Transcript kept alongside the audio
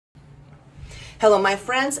Hello, my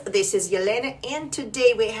friends. This is Yelena, and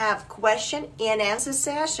today we have question and answer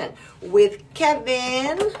session with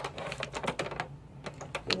Kevin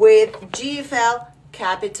with GFL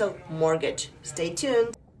Capital Mortgage. Stay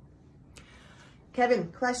tuned.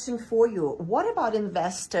 Kevin, question for you. What about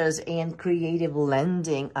investors and creative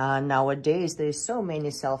lending? Nowadays, there's so many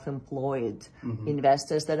self-employed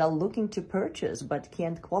investors that are looking to purchase but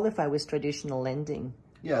can't qualify with traditional lending.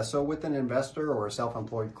 Yeah, so with an investor or a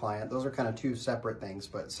self-employed client, those are kind of two separate things,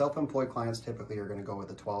 but self-employed clients typically are going to go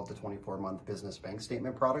with a 12 to 24 month business bank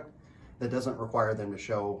statement product that doesn't require them to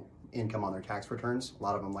show income on their tax returns. A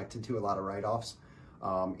lot of them like to do a lot of write-offs,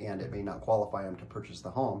 and it may not qualify them to purchase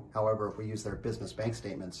the home. However, if we use their business bank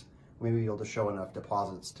statements, we may be able to show enough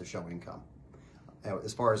deposits to show income. Now,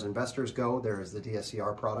 as far as investors go, there is the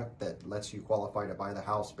DSCR product that lets you qualify to buy the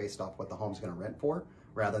house based off what the home's going to rent for,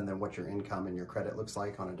 rather than what your income and your credit looks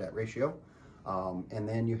like on a debt ratio. And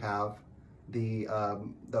then you have the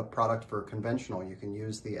product for conventional. You can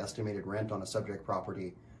use the estimated rent on a subject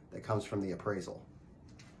property that comes from the appraisal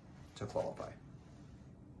to qualify.